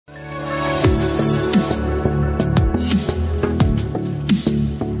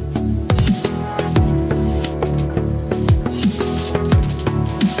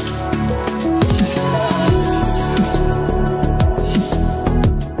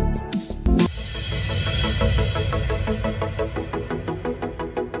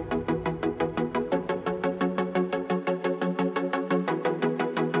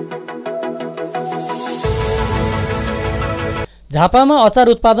झापामा अचार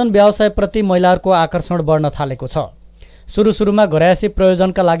उत्पादन व्यवसायप्रति महिलाहरूको आकर्षण बढ्न थालेको छ। सुरुमा घरायसी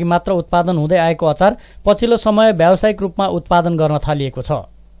प्रयोजनका लागि मात्र उत्पादन हुँदै आएको अचार पछिल्लो समय व्यावसायिक रूपमा उत्पादन गर्न थालिएको छ।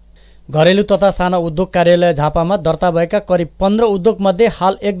 घरेलु तथा साना उद्योग कार्यालय झापामा दर्ता भएका करिब 15 उद्योग मध्ये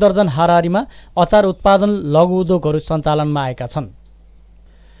हाल 1 दर्जन हाराहारीमा अचार उत्पादन लघु उद्योगहरू सञ्चालनमा आएका छन्।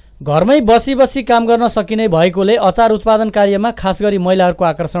 घरमै बसी काम गर्न सकिने भएकोले अचार उत्पादन कार्यमा खास गरी महिलाहरूको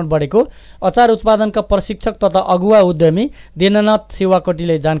आकर्षण बढेको अचार उत्पादनका प्रशिक्षक तथा अगुवा उद्यमी दीननाथ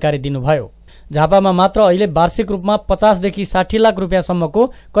शिवाकोटीले जानकारी दिनुभयो। झापामा मात्र अहिले वार्षिक रूपमा 50 देखि 60 लाख रुपियाँसम्मको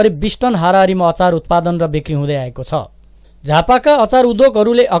करिब 20 टन हाराहारीमा अचार उत्पादन र बिक्री हुँदै आएको छ। झापाका अचार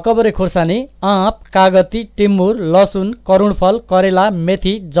उद्योगहरूले अकबरे खोर्सानी, आँप, कागती, टिम्बुर, लसुन, करुणफल, करेला,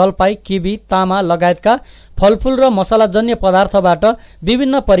 मेथी, जलपाई, किवी, तामा लगायतका फलफूल र मसलाजन्य पदार्थबाट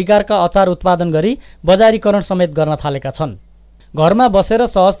विभिन्न परिकारका अचार उत्पादन गरी बजारीकरण समेत गर्न थालेका छन्। घरमा बसेर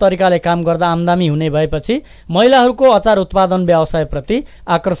सहज तरिकाले काम गर्दा आम्दानी हुने भएपछि महिलाहरूको अचार उत्पादन व्यवसायप्रति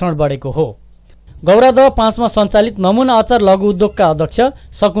आकर्षण बढेको हो। गौरादह 5 मा सञ्चालित नमुना अचार लघु उद्योगका अध्यक्ष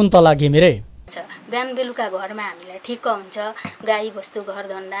शकुन्तला घिमिरे। बिहान बेलुका घरमा हामीलाई ठिक्क हुन्छ, गाई बस्तु घर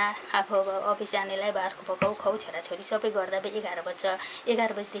धन्दा आफू अफिस जानेलाई बारको पकाउ खाउ छोराछोरी सबै गर्दा 11 बज्छ।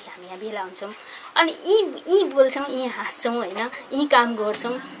 11 बजेदेखि हामी यहाँ भेला हुन्छौँ अनि यी बोल्छौँ, यी हाँस्छौँ होइन, यी काम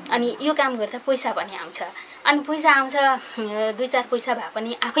गर्छौँ अनि यो काम गर्दा पैसा पनि आउँछ। अनि पैसा आउँछ, 2-4 पैसा भए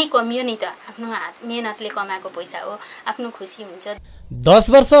पनि आफै कमियो नि त, आफ्नो हात मेहनतले कमाएको पैसा हो, आफ्नो खुसी हुन्छ। 10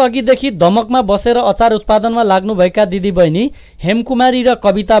 वर्ष अघिदेखि दमकमा बसेर अचार उत्पादनमा लाग्नुभएका दिदीबहिनी हेमकुमारी र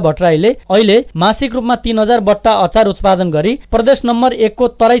कविता भट्टराईले अहिले मासिक रूपमा 3000 बट्टा अचार उत्पादन गरी प्रदेश नम्बर 1 को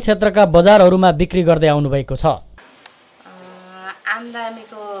तराई क्षेत्रका बजारहरूमा बिक्री गर्दै आउनु भएको छ।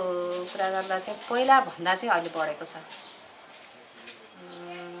 आम्दानीको कुरा गर्दा चाहिँ पहिला भन्दा चाहिँ अहिले बढेको छ।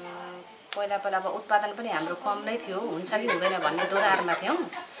 पहिला अब उत्पादन पनि हाम्रो कम नै थियो, हुन्छ कि हुँदैन भन्ने दोधारमा थियौँ।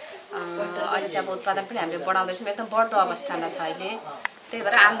 अहिले चाहिँ अब उत्पादन पनि हामीले बढाउँदैछौँ, एकदम बढ्दो अवस्थामा छ अहिले। त्यही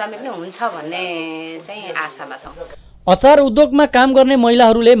भएर आम्दानी पनि हुन्छ भन्ने चाहिँ आशामा छौँ। अचार उद्योगमा काम गर्ने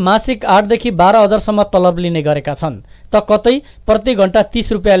महिलाहरूले मासिक 8 देखि 12 हजारसम्म तलब लिने गरेका छन् त कतै प्रति घण्टा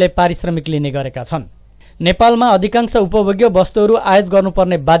 30 रुपियाँले पारिश्रमिक लिने गरेका छन्। नेपालमा अधिकांश उपभोग्य वस्तुहरू आयात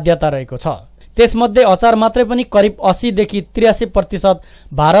गर्नुपर्ने बाध्यता रहेको छ। त्यसमध्ये अचार मात्रै पनि करिब 80 देखि 83%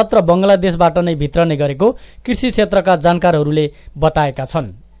 भारत र बंगलादेशबाट नै भित्रने गरेको कृषि क्षेत्रका जानकारहरूले बताएका छन्।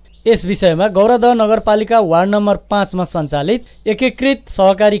 यस विषयमा गौरादह नगरपालिका वार्ड नम्बर 5 मा सञ्चालित एकीकृत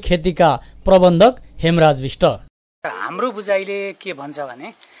सहकारी खेतीका प्रबन्धक हेमराज विष्ट। हाम्रो बुझाइले के भन्छ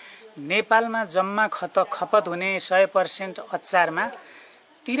भने नेपालमा जम्मा खपत हुने 100% अचारमा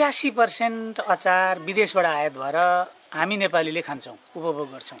 83% अचार विदेशबाट आयात भएर हामी नेपालीले खान्छौँ, उपभोग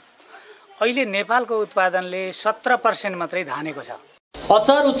गर्छौँ। अहिले नेपालको उत्पादनले 17% मात्रै धानेको छ।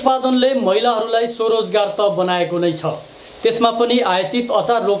 अचार उत्पादनले महिलाहरूलाई स्वरोजगार त बनाएको नै छ, त्यसमा पनि आयातित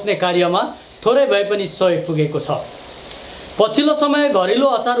अचार रोक्ने कार्यमा थोरै भए पनि सहयोग पुगेको छ। पछिल्लो समय घरेलु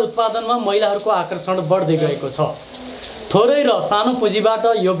अचार उत्पादनमा महिलाहरूको आकर्षण बढ्दै गएको छ। थोरै र सानो पुँजीबाट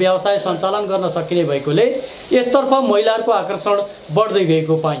यो व्यवसाय सञ्चालन गर्न सकिने भएकोले यसतर्फ महिलाहरूको आकर्षण बढ्दै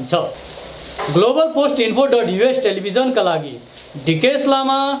गएको पाइन्छ। ग्लोबल पोस्ट info.us टेलिभिजनका लागि डिकेश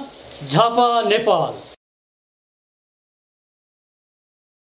लामा, झापा, नेपाल।